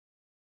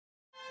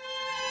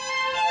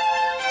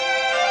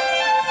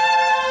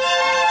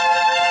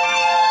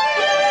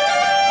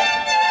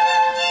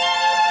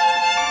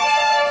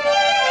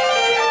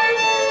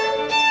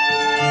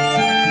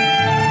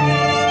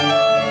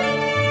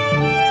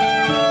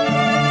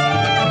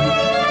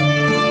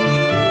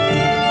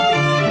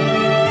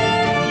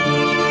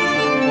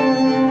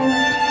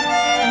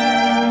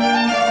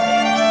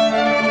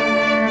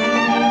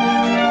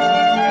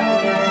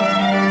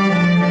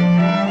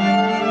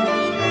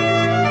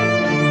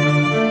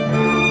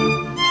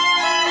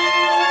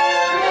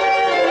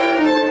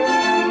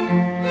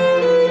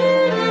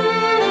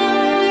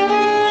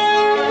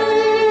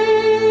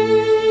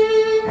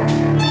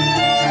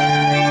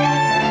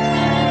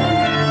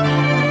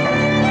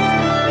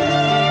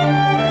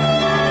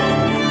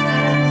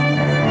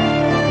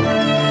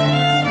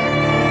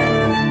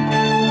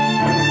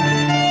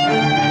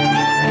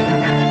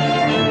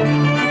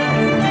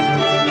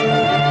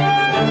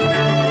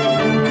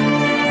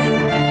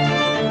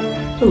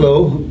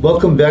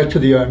Welcome back to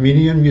the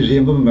Armenian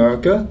Museum of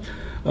America.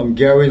 I'm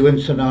Gary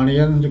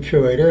Linsananian, the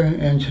curator,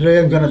 and today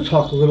I'm going to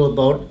talk a little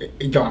about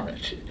a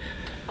garment.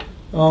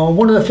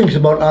 One of the things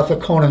about Arthur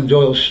Conan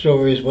Doyle's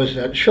stories was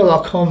that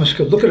Sherlock Holmes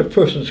could look at a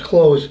person's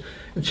clothes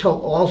and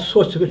tell all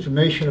sorts of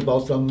information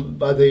about them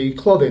by the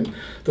clothing.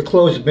 The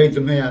clothes made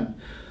the man.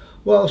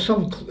 Well,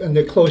 and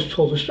the clothes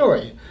told a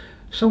story.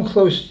 Some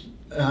clothes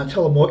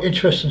tell a more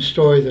interesting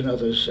story than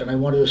others, and I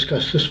want to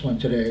discuss this one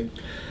today.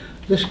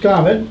 This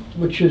garment,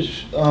 which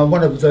is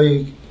one of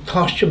the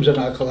costumes in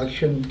our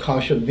collection,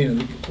 costume meaning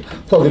the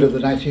clothing of the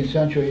 19th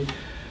century,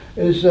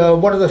 is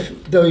one of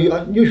the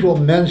unusual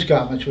men's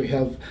garments we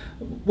have.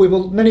 We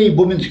have many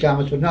women's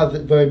garments, but not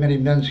very many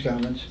men's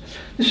garments.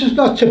 This is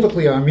not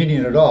typically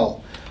Armenian at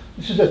all.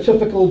 This is a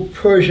typical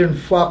Persian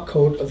frock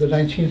coat of the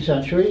 19th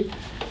century.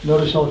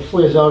 Notice how it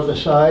flares out of the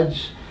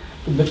sides.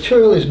 The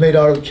material is made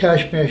out of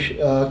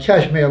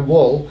cashmere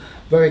wool,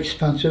 very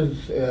expensive,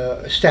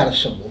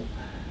 status symbol.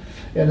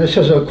 And this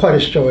has quite a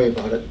story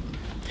about it.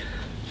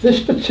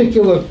 This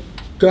particular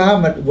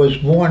garment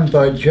was worn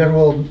by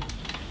General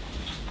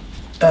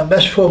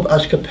Mesrob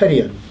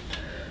Askapedian.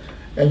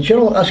 And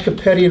General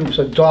Askapedian was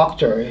a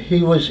doctor.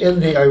 He was in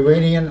the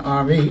Iranian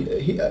army,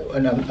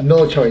 a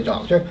military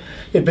doctor.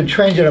 He had been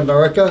trained in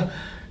America,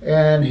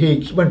 and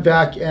he went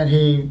back and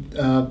he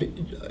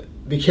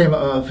became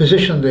a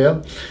physician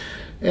there.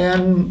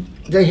 And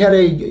they had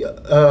he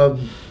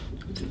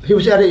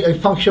was at a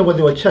function where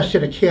they were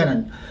testing a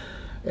cannon,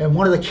 and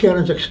one of the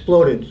cannons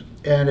exploded,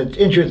 and it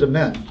injured the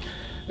men.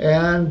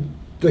 And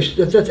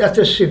at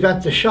this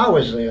event, the Shah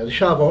was there. The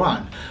Shah of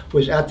Iran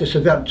was at this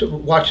event to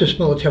watch this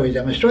military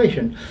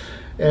demonstration.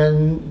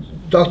 And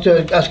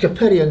Dr.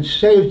 Askapedian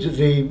saved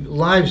the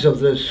lives of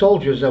the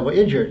soldiers that were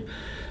injured.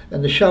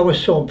 And the Shah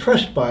was so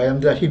impressed by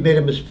him that he made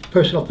him his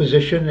personal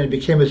physician and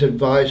became his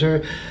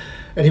advisor.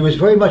 And he was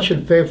very much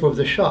in favor of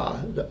the Shah,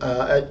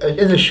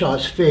 in the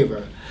Shah's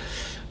favor.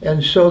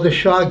 And so the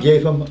Shah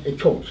gave him a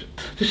coat.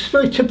 This is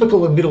very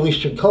typical in Middle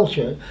Eastern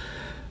culture,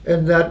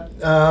 in that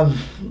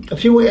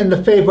if you were in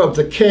the favor of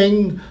the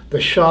king,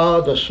 the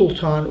Shah, the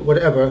Sultan,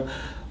 whatever,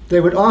 they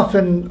would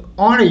often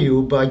honor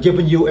you by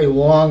giving you a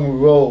long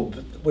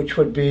robe, which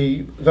would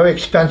be very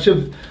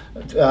expensive,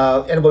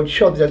 and it would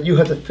show that you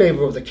had the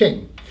favor of the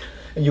king.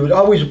 And you would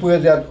always wear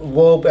that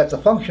robe at the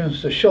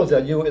functions to show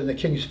that you were in the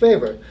king's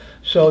favor.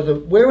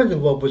 So wearing the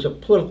robe was a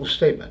political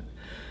statement.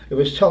 It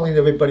was telling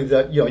everybody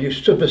that you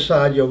stood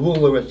beside your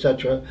ruler,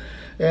 etc.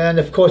 And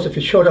of course, if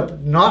you showed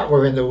up not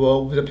wearing the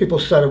robe, the people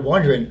started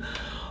wondering,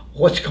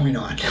 what's going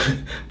on?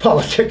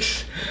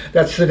 Politics.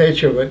 That's the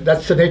nature of it.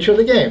 That's the nature of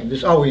the game.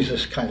 There's always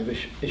this kind of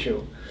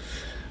issue.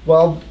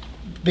 Well,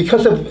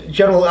 because of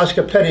General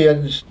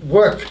Askapedian's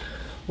work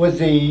with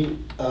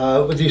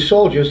these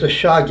soldiers, the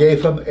Shah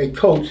gave him a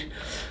coat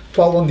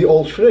following the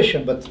old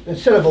tradition. But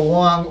instead of a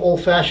long,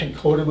 old-fashioned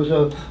coat, it was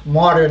a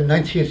modern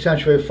 19th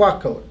century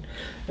frock coat.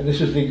 And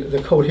this is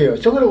the coat here.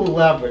 It's a little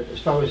elaborate as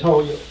far as how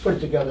you put it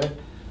together.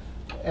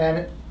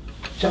 And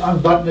to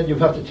unbutton it, you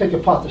have to take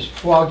apart this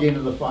flogging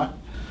in the front.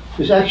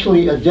 There's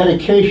actually a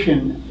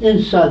dedication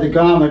inside the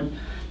garment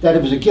that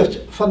it was a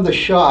gift from the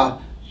Shah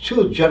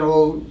to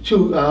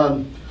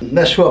Mesrob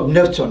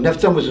Nevton.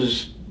 Nevton was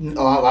his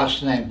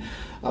last name.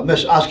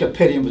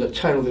 Askapedian was a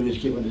title that he was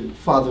given to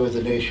father of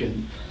the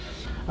nation.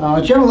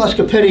 General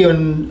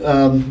Askapedian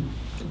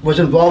was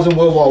involved in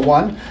World War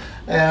I.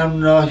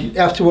 And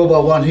after World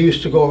War I, he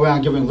used to go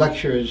around giving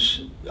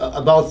lectures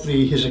about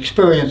his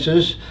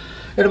experiences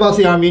and about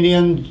the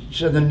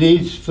Armenians and the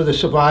needs for the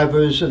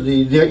survivors and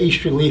Near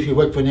East Relief. He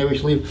worked for Near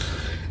East Relief.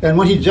 And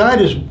when he died,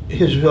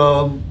 his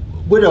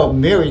widow,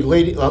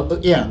 Lady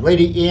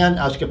Anne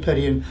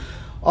Askapedian,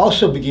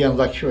 also began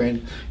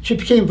lecturing. She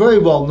became very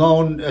well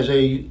known as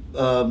a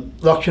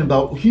lecturer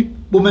about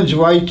women's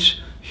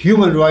rights,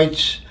 human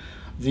rights,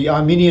 the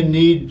Armenian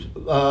need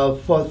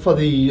for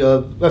the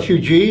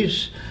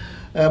refugees.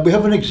 We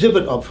have an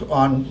exhibit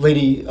on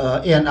Lady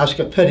Anne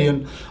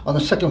Askapedian on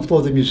the second floor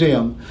of the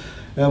museum.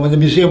 And when the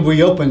museum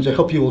reopens, I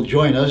hope you will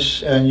join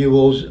us and you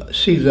will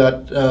see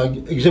that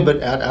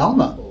exhibit at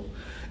Alma.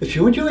 If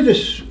you enjoyed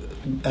this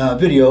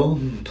video,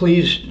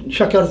 please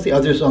check out the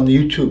others on the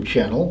YouTube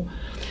channel.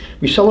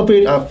 We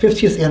celebrate our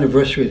 50th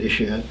anniversary this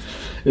year.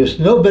 There's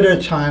no better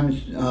time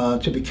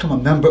to become a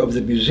member of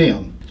the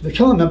museum. To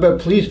become a member,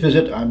 please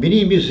visit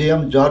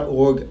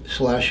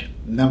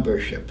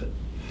armenianmuseum.org/membership.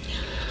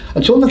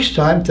 Until next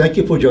time, thank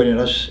you for joining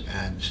us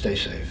and stay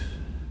safe.